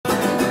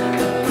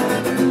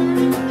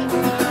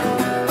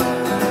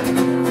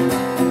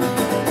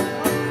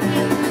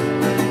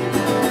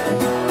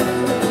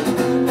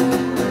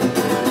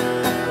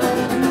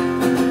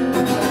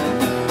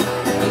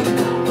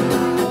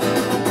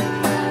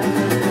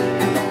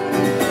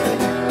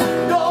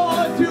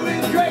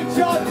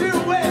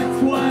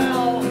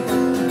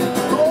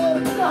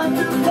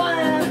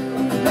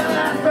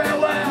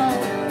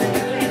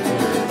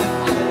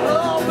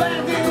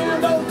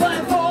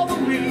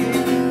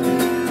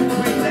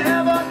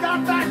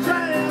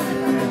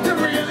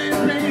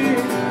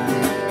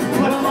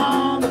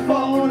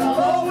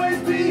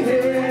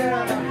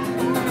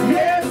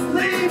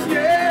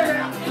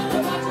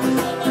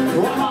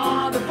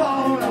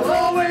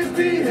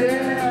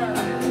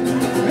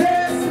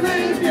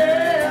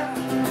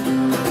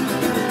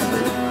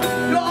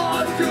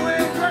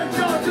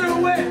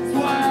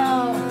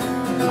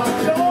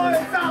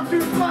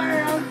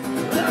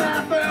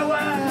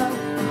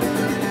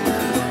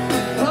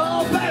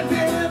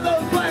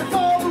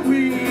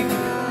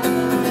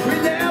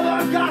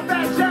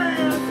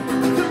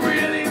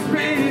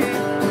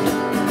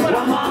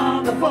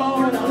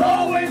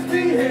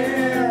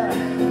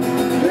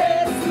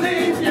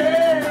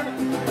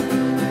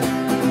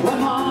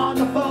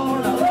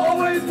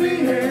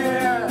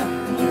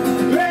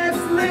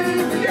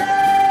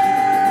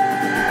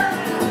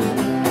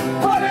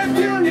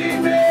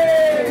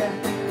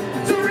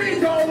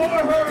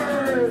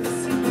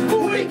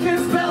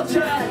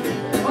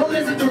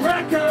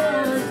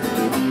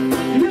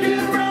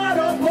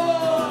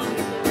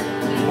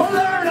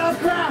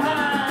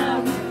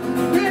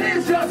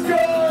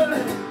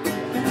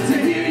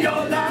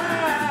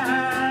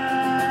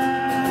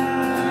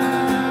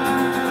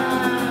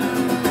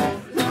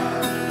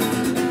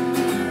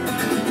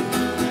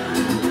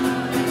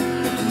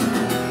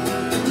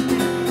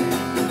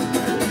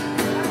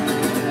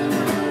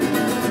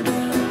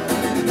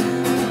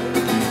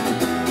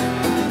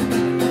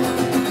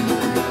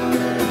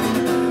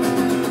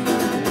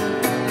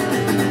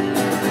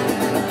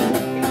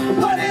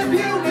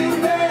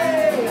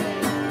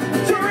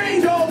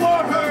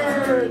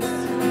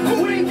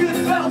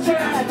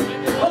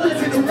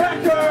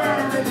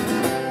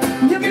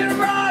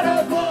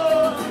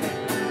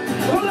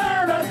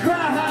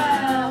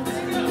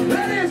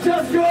it's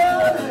just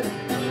good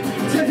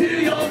to hear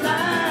your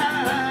laugh.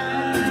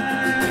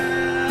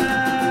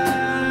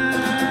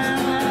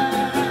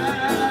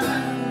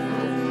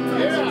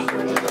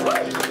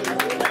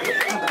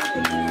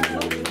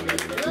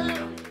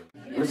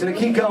 I'm just gonna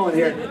keep going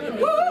here.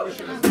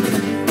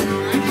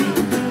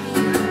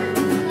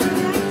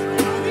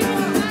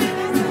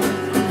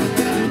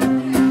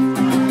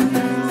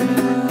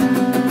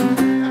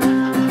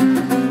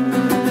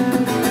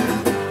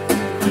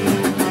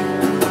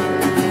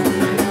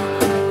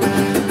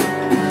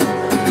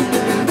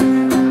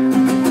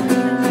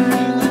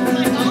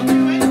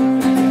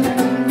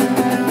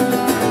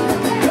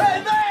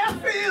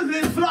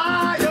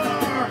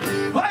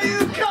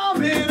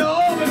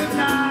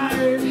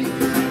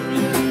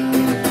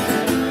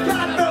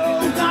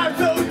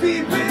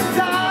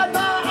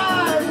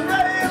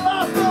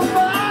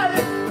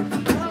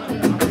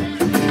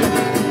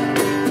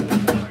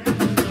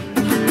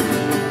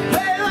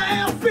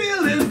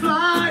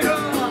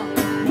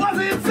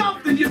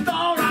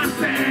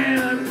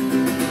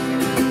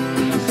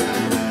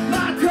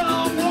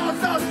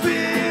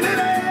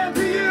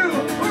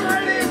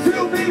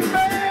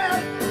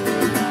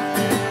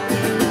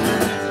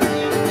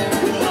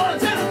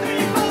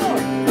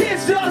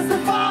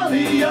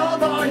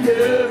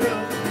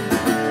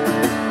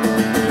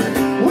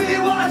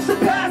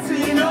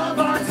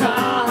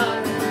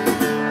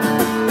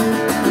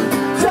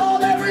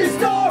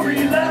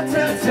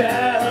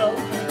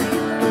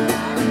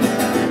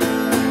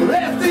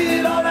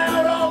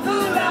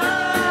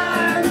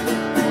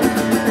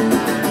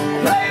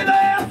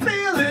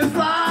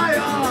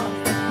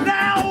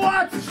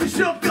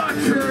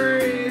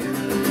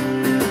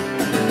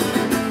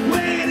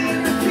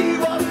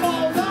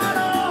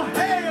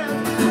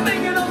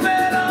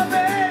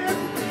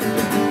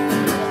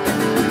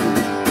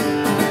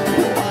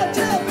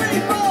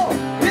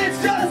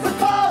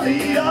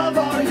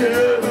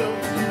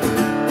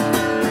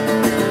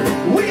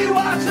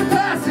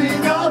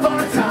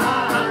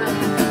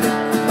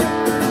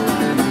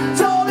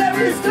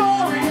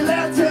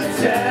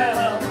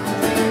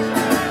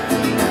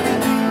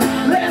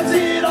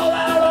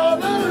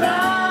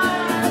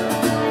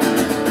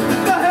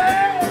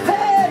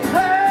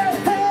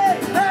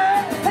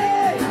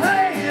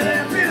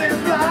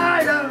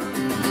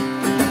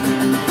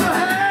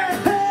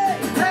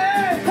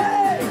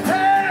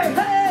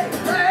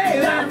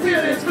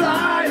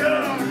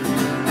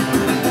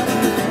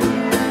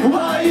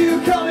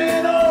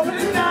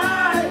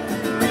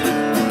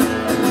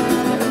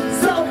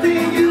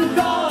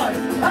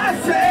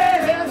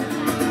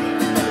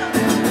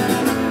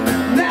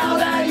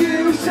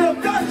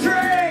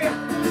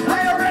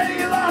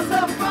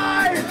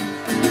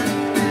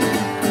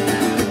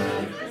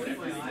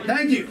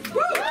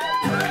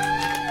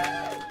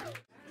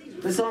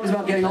 This song's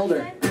about getting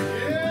older.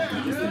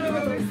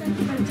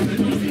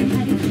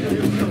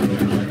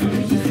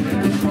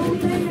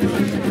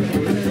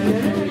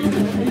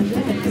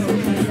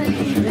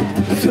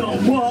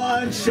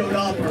 Someone showed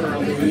up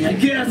early, I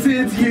guess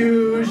it's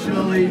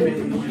usually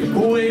me.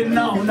 Waiting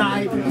all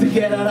night to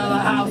get out of the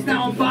house,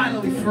 now I'm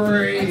finally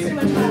free.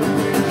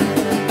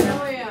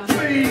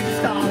 Dreams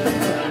stop,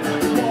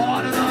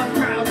 one of the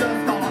crowd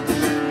just thought.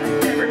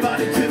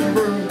 Everybody to the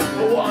room,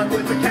 the one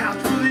with the couch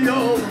for the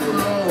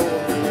overflow.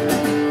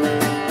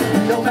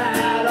 No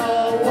matter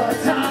what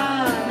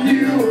time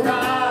you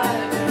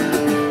arrive,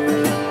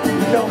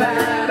 no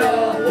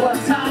matter what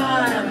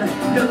time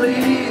you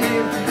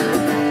leave,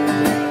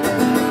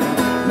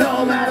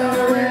 no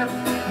matter if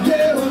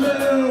you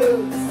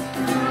lose,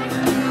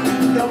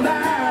 no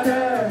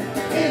matter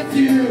if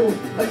you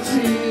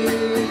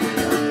achieve.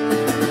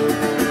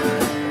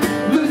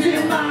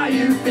 Losing my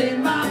youth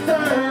in my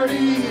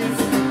 30s,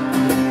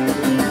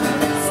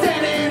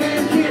 standing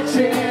in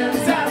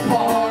kitchens at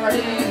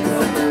parties.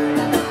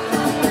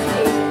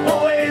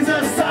 Always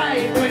a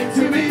sight waiting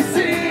to be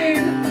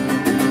seen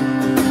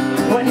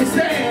when you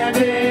stand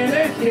in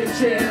a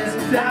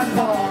kitchens at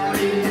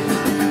parties.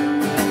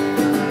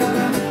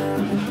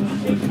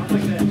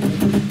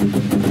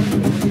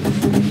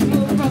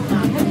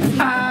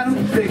 I'm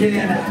picking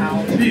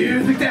out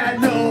music that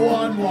no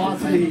one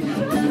wants to hear,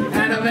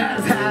 and a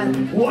man's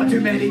had one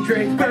too many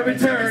drinks, but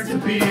returns to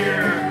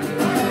beer.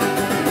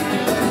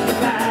 No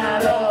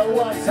matter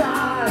what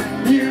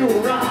time you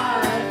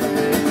arrive,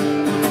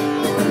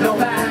 no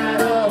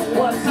matter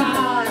what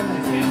time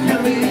you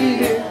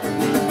leave,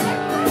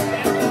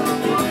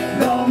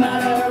 no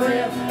matter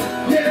if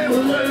you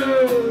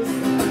lose,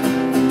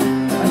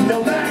 no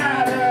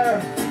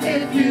matter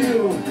if you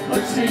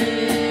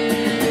achieve.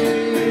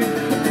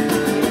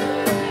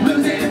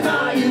 Losing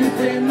my youth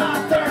in my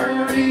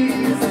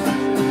 30s,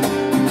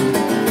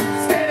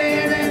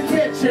 standing in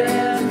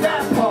kitchens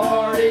at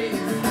parties.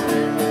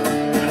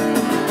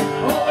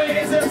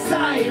 Always a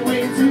sight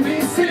waiting to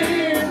be seen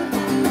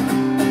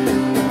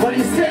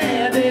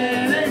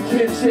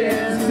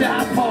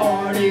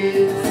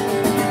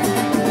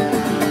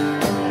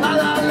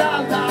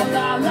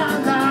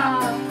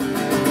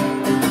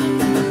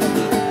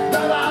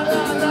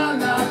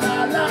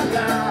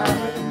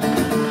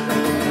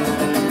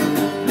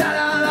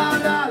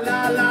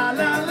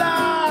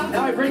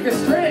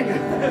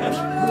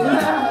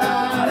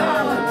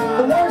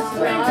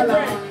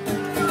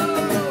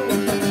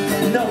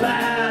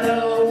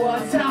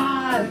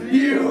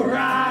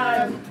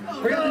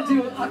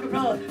gonna do a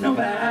cappella. No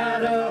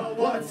matter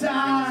what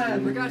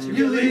time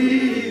you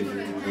leave.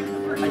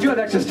 I do have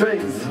extra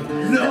strings.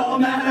 No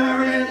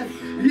matter if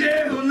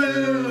you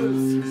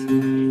lose.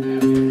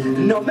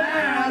 No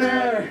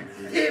matter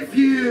if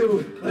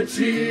you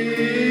achieve.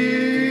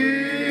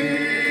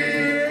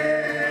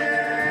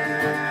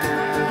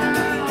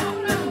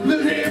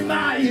 Living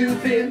my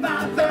youth in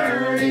my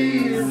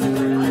 30s.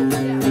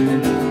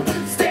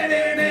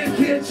 Standing in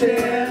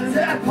kitchens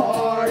at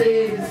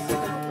parties.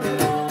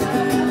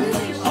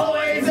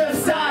 Always a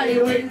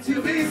sight waiting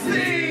to be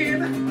seen.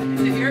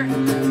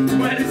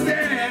 When it's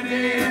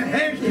standing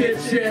in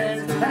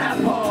kitchens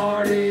at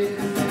parties.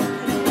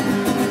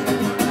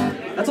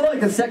 That's only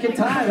like the second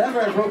time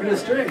ever I've broken a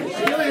string.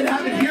 You ain't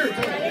have it here.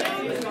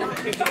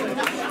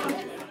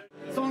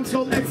 The song's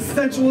called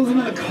Existentialism In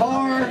A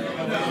Car.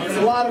 It's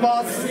a lot of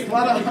us, a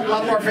lot of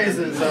our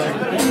faces.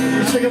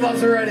 You're sick of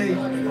us already.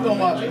 Don't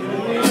watch it.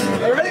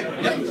 Are you ready?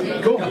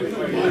 Yep. Cool.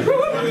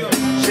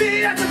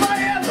 She asked if I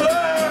ever,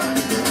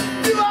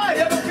 do I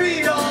ever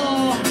feel?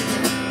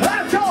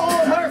 I've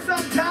told her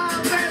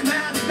sometimes, and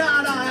that's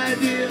not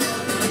ideal.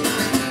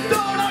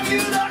 Don't argue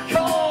the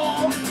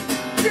call.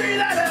 Treat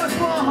that as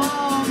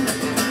wrong.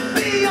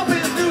 Be up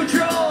is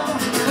neutral.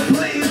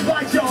 Please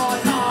bite your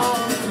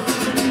tongue.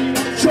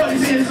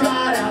 Choice is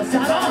right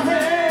outside our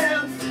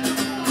hands.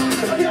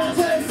 A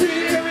complex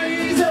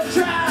series of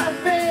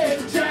traffic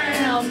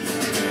jams.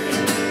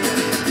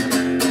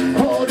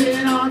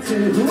 Holding on to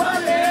who I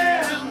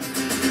am.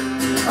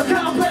 A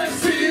complex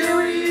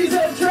series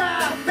of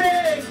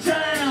traffic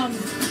jams.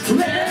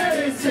 Let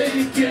it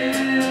sink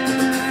in.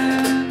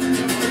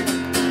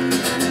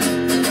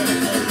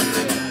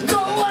 No,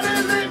 what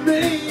does it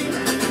mean?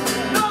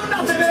 No,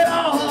 nothing at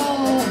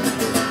all.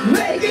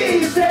 Make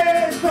each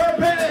day's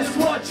purpose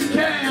what you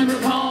can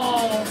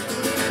recall.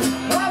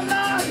 I'm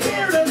not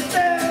here to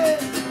stay.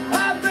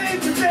 I've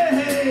made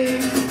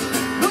mistakes.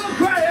 The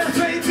grass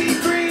may be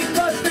green,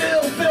 but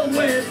still filled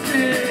with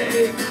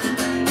snakes.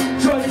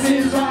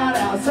 Choices right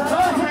outside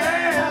our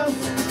hands.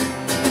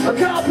 A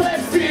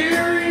complex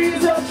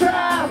series of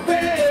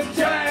traffic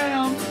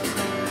jams.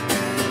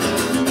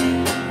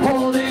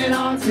 Holding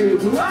on to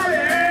who I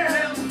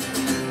am.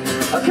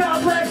 A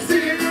complex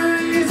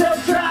series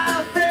of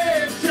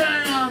traffic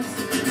jams.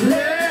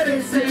 Let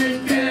it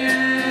sink in.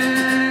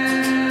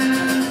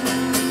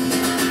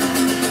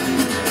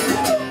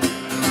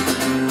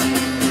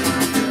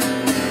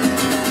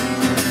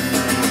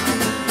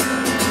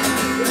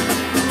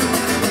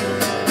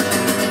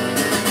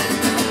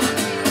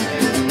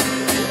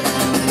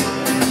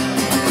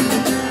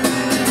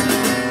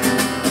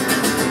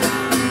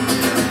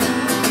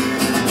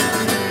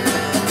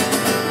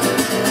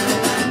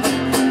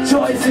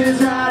 Choices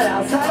right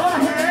outside our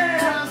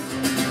hands.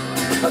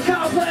 A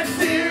complex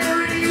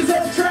series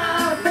of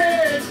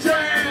traffic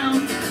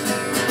jams.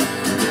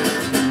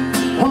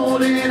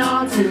 Holding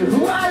on to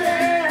who I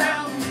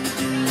am.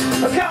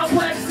 A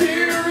complex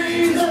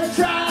series of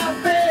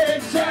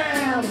traffic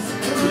jams.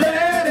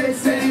 Let it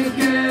sink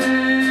in.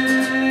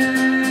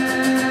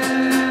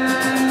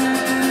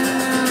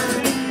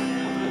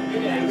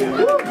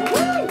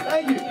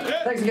 Thank you.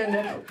 Thanks again,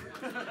 Nick.